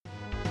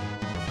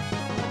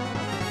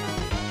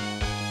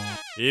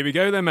Here we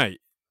go then,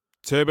 mate.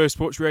 Turbo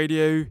Sports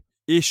Radio,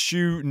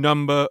 issue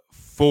number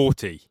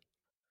 40.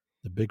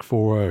 The big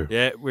 4-0.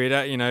 Yeah, we're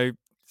at,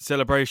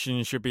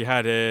 celebration should be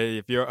had here.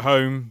 If you're at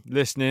home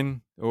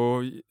listening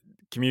or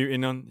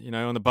commuting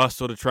on the bus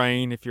or the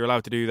train, if you're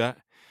allowed to do that,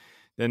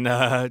 then,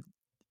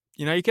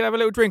 you could have a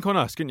little drink on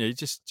us, couldn't you?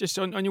 Just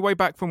on your way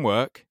back from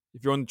work,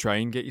 if you're on the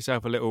train, get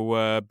yourself a little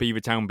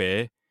Beavertown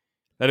beer.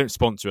 They don't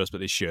sponsor us, but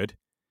they should.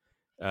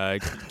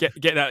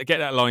 Get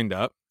that lined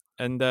up.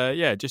 And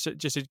just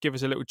to give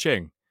us a little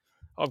ching.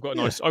 I've got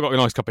a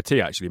nice cup of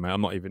tea actually, mate. I'm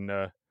not even.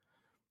 I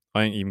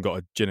ain't even got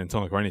a gin and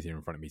tonic or anything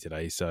in front of me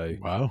today. So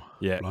Wow,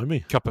 yeah,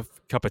 blimey. cup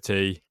of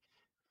tea,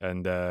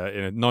 and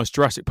in a nice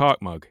Jurassic Park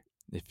mug.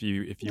 If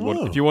you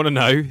want to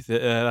know,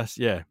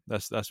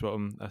 that's what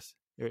I'm. That's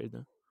here it is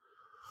now.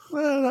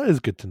 Well, that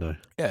is good to know.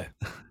 Yeah,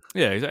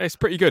 it's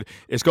pretty good.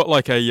 It's got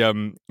like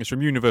it's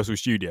from Universal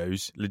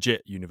Studios,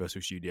 legit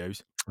Universal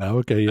Studios. Oh,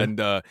 okay, yeah.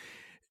 And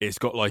it's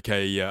got like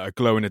a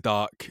glow in the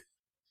dark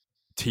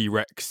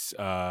T-Rex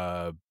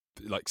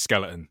like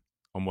skeleton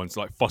on one,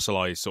 like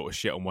fossilized sort of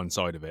shit on one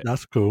side of it.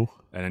 That's cool.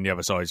 And then the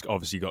other side's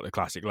obviously got the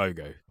classic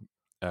logo.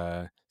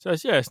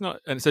 It's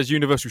not, and it says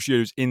Universal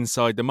Studios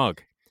inside the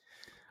mug.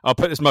 I'll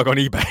put this mug on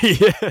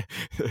eBay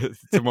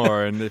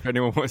tomorrow, and if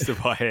anyone wants to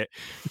buy it,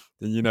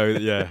 then you know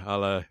that. Yeah,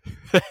 I'll.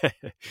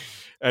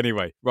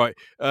 Anyway, right.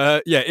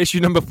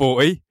 Issue number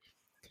 40.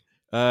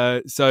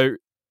 So,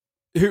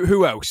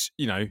 who else?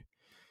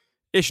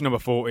 Issue number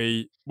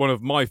 40. One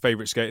of my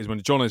favourite skaters, one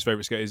of Jono's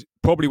favourite skaters,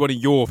 probably one of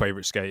your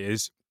favourite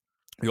skaters.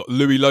 We got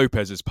Louis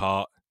Lopez's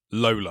part,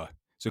 Lola.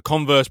 So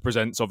Converse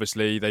presents.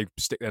 Obviously, they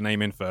stick their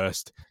name in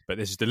first, but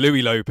this is the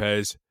Louis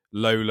Lopez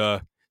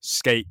Lola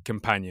skate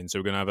companion. So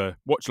we're gonna have a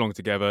watch along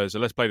together. So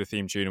let's play the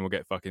theme tune and we'll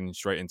get fucking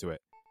straight into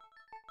it.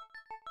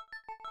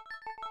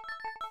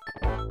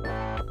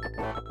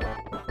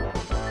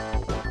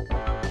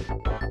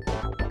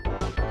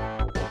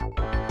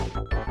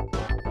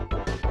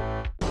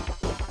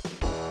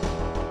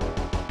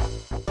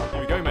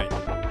 Here we go, mate.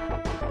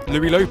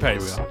 Louis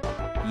Lopez,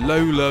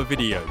 Lola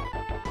video.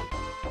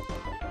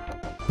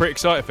 Pretty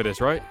excited for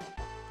this, right?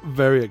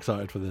 Very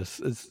excited for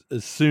this.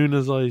 As soon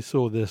as I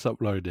saw this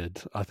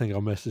uploaded, I think I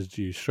messaged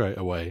you straight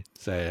away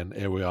saying,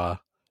 "Here we are.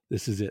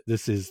 This is it.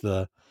 It's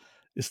the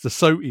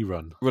SOTI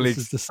run. Well, this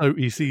is the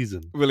SOTI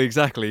season." Well,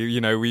 exactly.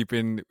 We've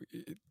been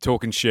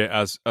talking shit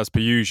as per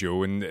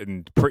usual,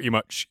 and pretty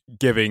much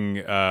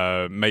giving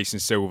Mason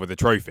Silver the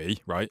trophy,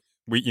 right?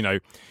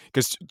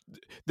 Because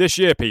this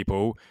year,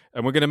 people,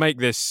 and we're going to make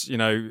this.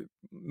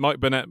 Mike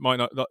Burnett might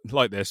not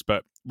like this,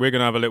 but we're going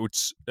to have a little,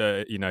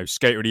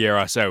 skater of the year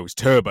ourselves.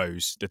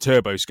 The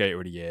Turbo Skater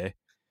of the Year.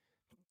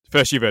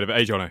 First you've heard of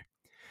it, Jono?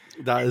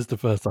 That is the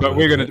first time. But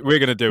we're gonna do it.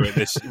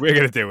 We're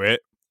gonna do it,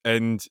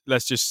 and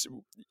let's just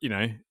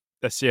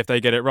let's see if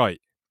they get it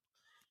right.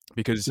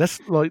 Because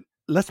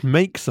let's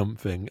make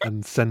something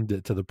and send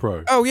it to the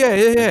pro. Oh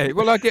yeah.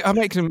 Well, I give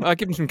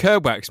them some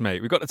curb wax,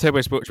 mate. We've got the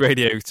Turbo Sports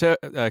Radio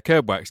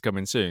curb wax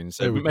coming soon,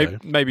 so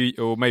maybe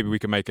we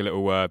can make a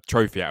little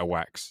trophy out of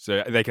wax,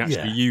 so they can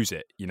actually use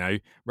it.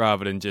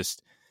 Rather than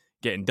just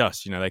getting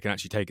dust. They can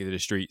actually take it to the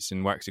streets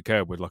and wax a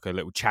curb with like a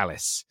little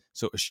chalice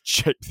sort of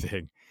shaped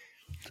thing.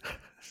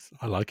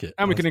 I like it,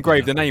 and we can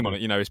engrave the name on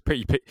it. It's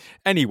pretty.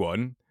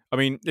 Anyone. I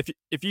mean,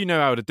 if you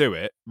know how to do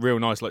it, real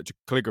nice like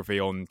calligraphy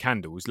on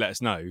candles, let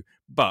us know.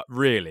 But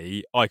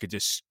really, I could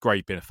just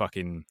scrape in a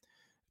fucking...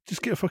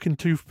 Just get a fucking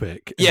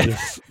toothpick and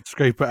just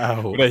scrape it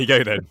out. Well, there you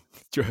go then.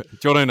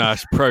 John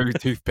O'Nash, pro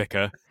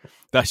toothpicker.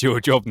 That's your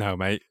job now,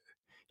 mate.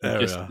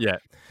 Yeah.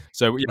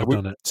 So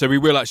we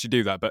will actually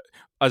do that. But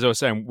as I was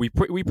saying, we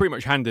pretty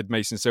much handed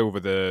Mason Silver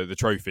the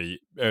trophy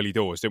early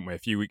doors, didn't we? A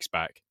few weeks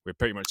back. We're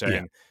pretty much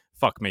saying,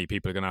 fuck me,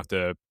 people are going to have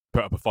to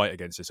put up a fight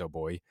against this old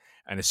boy.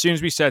 And as soon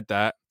as we said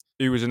that,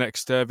 who was the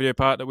next video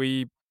part that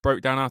we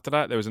broke down after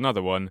that? There was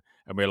another one,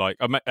 and we were like,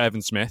 I met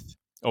Evan Smith,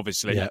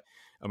 obviously, and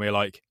we were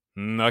like,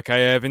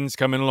 okay, Evan's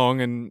coming along,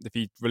 and if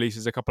he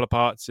releases a couple of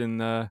parts in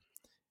the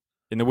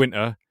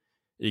winter,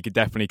 he could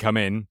definitely come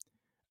in.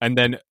 And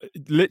then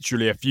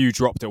literally a few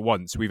dropped at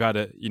once. We've had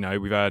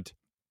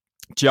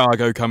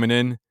Thiago coming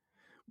in,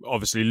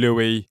 obviously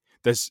Louis.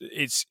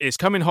 It's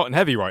coming hot and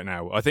heavy right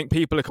now. I think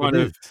people are kind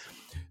of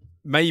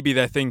maybe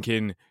they're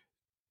thinking,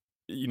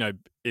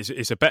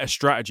 it's a better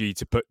strategy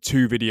to put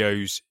two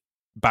videos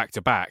back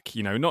to back,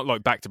 not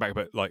like back to back,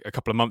 but like a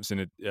couple of months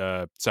in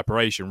a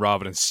separation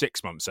rather than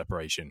 6 months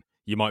separation.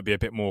 You might be a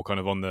bit more kind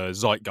of on the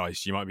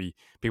zeitgeist.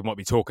 People might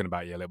be talking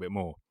about you a little bit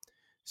more.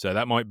 So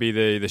that might be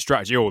the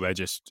strategy, or they're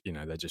just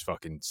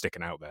fucking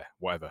sticking out there,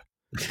 whatever.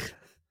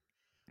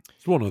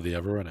 It's one or the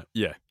other, isn't it?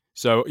 Yeah.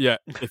 So yeah,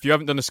 if you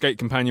haven't done a skate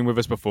companion with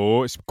us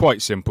before, it's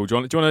quite simple. Do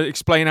you want to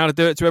explain how to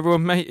do it to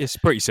everyone, mate? It's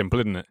pretty simple,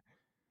 isn't it?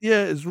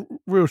 Yeah, it's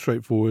real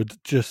straightforward.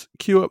 Just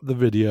queue up the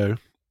video.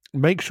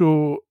 Make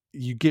sure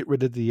you get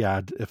rid of the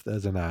ad if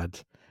there's an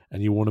ad,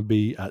 and you want to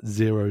be at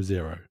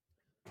 0-0.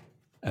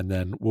 And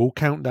then we'll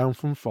count down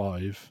from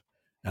 5,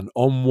 and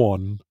on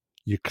 1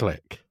 you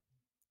click.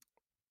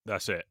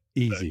 That's it.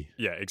 Easy.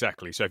 Yeah,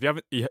 exactly. So if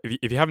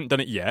you haven't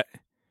done it yet,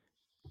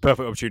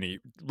 perfect opportunity.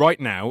 Right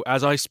now,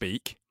 as I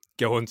speak,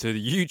 go onto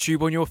the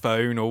YouTube on your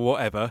phone or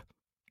whatever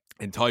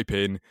and type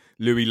in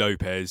Louis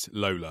Lopez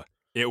Lola.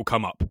 It'll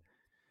come up.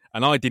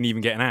 And I didn't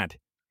even get an ad.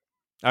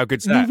 How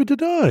good's that? Neither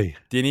did I.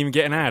 Didn't even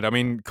get an ad. I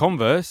mean,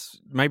 Converse,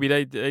 maybe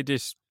they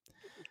just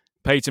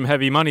paid some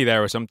heavy money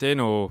there or something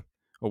or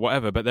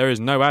whatever, but there is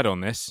no ad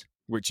on this,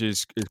 which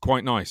is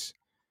quite nice.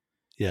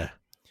 Yeah.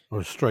 I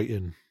was straight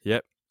in.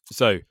 Yep.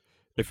 So,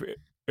 if we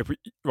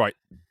right,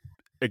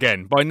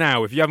 again, by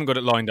now, if you haven't got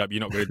it lined up, you're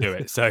not going to do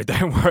it. So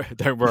don't worry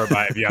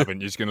about it if you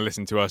haven't. You're just going to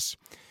listen to us,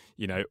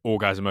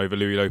 orgasm over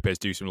Louis Lopez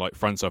do some like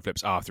frontside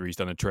flips after he's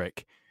done a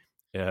trick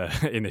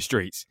in the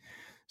streets.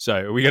 So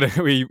are we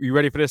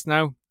ready for this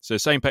now? So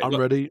same page. I'm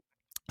ready.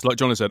 So like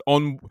John said,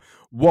 on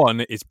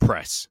 1 is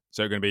press.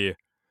 So it's going to be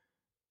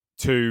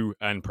 2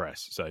 and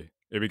press. So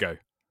here we go.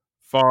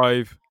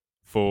 5,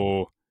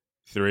 4,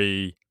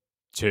 3,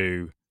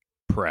 2,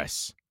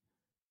 press.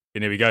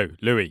 And here we go.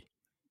 Louis.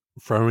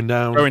 Throwing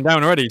down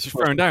Already. He's just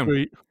throwing down.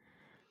 Street.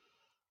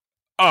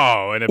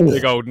 Oh, and a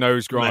big old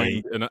nose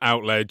grind and an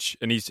out ledge.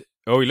 And he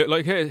looked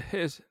like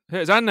here's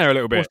hand there a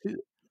little bit.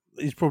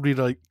 He's probably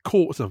like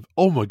caught some.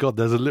 Oh my God,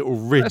 there's a little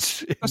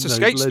ridge. That's a in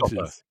skate those stopper.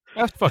 ledges.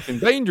 That's fucking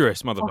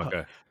dangerous,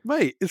 motherfucker.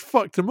 Mate, it's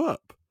fucked him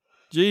up.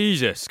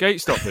 Jesus,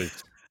 skate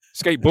stoppers.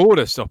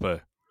 Skateboarder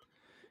stopper.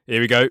 Here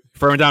we go.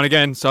 Throwing down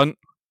again, son.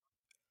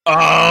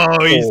 Oh,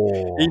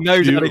 he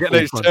knows how to get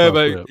those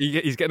turbo.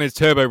 He's getting his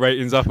turbo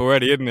ratings up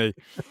already, isn't he?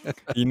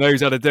 He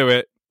knows how to do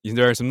it. He's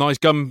wearing some nice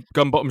gum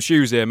bottom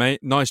shoes here,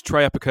 mate. Nice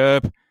tray up a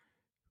curb.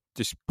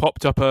 Just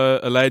popped up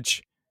a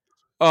ledge.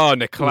 Oh,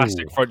 and a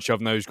classic front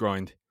shove nose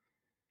grind.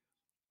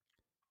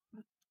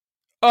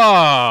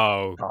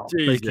 Oh,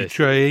 Jesus.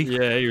 Tray.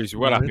 Yeah, he was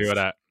well happy with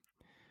that.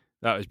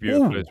 That was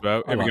beautiful as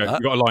well. Here we go.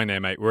 We've got a line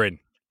there, mate. We're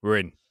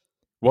in.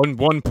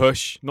 One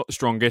push, not the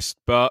strongest,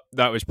 but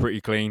that was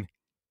pretty clean.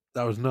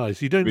 That was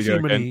nice. You don't see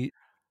many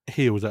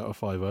heels out of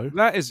 5-0.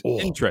 That is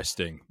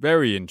interesting.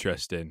 Very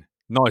interesting.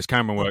 Nice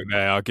camera work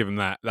there. I'll give him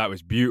that. That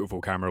was beautiful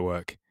camera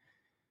work.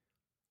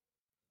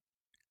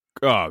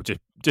 Oh,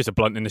 just a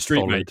blunt in the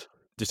street, mate.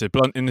 Just a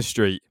blunt in the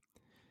street.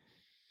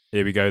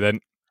 Here we go then.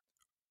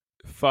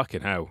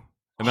 Fucking hell.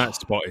 And that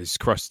spot is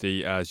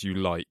crusty as you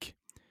like.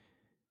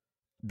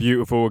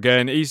 Beautiful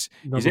again. He's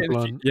he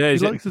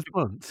likes his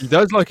blunts. He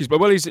does like his, but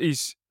well,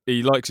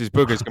 he likes his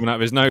boogers coming out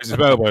of his nose as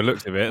well. By the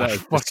looks of it,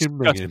 that's fucking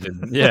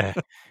minging. Yeah,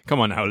 come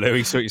on now,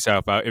 Louis, sort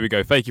yourself out. Here we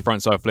go. Fakey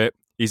frontside flip.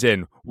 He's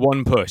in.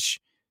 1 push,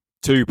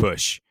 2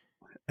 push,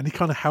 and he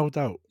kind of held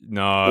out.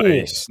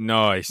 Nice.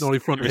 Nollie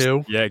front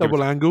heel. Yeah,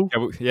 double angle.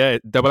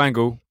 Double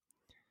angle.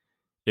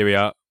 Here we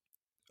are.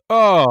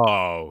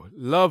 Oh,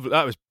 love.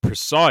 That was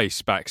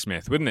precise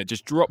backsmith, wasn't it?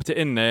 Just dropped it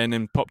in there and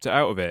then popped it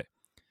out of it.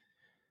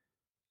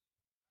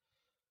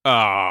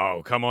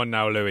 Oh, come on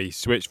now, Louis.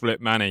 Switch flip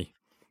Manny.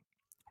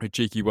 A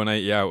cheeky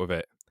 180 out of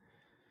it.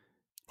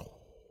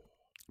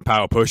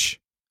 Power push.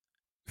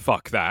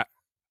 Fuck that.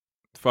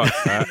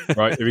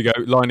 Right, here we go.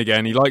 Line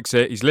again. He likes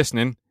it. He's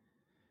listening.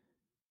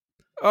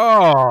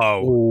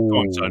 Oh, come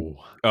on, son.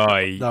 Oh,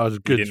 that was a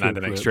good. He didn't land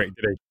the next trick,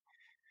 did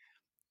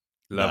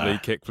he? Lovely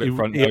kick flip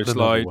front nose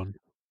slide.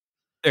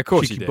 Yeah, of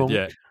course cheeky he did. Bonk.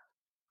 Yeah,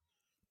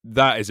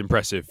 that is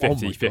impressive.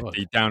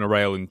 50-50 down a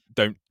rail and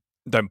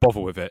don't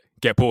bother with it.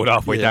 Get bored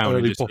halfway down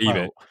and just leave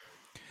it.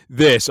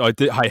 This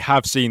I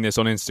have seen this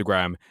on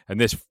Instagram, and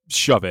this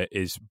shove it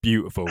is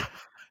beautiful.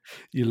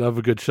 You love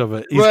a good shove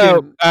it.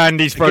 And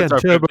he's front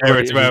turbo there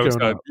as well.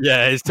 So,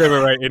 yeah, his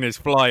turbo rating is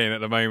flying at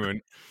the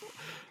moment.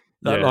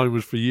 That line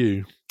was for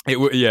you.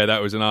 That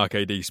was an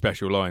RKD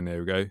special line. There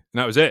we go. And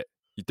that was it.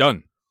 You're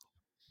done.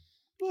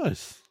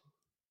 Nice.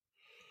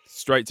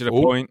 Straight to the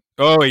point.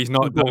 Oh, he's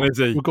not done, is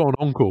he? We've got an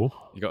encore.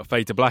 You got a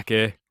fade to black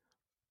here.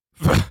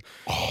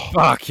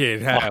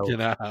 Fucking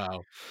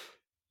hell.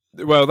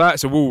 Well,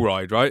 that's a wall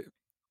ride, right?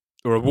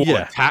 Or a wall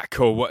attack,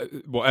 or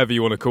whatever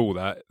you want to call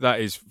that.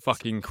 That is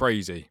fucking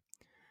crazy.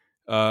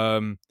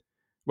 Well,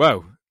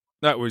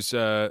 that was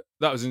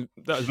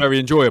very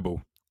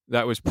enjoyable.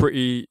 That was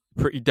pretty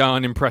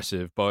darn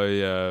impressive by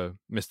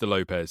Mr.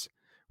 Lopez.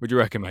 Would you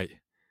reckon, mate?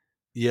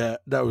 Yeah,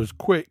 that was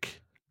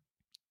quick,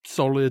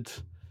 solid.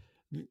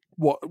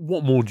 What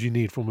more do you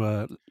need from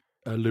a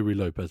Louis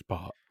Lopez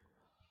part?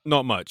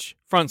 Not much.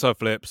 Frontside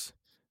flips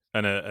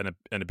and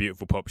a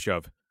beautiful pop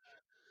shove.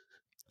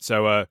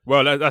 So,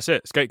 that's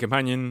it. Skate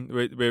companion.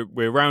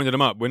 We're rounding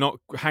them up. We're not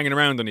hanging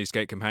around on these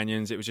skate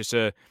companions. It was just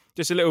a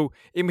little,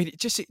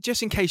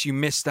 just in case you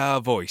missed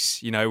our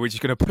voice. We're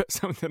just going to put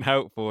something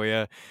out for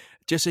you,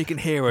 just so you can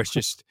hear us.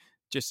 Just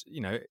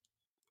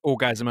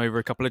orgasm over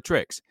a couple of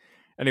tricks.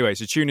 Anyway,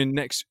 so tune in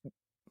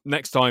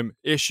next time.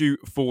 Issue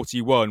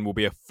 41 will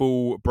be a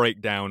full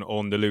breakdown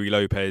on the Louis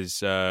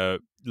Lopez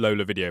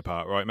Lola video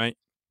part. Right, mate?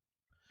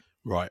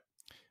 Right.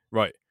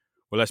 Well,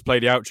 let's play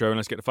the outro and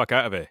let's get the fuck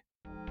out of here.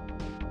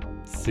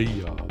 See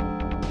ya.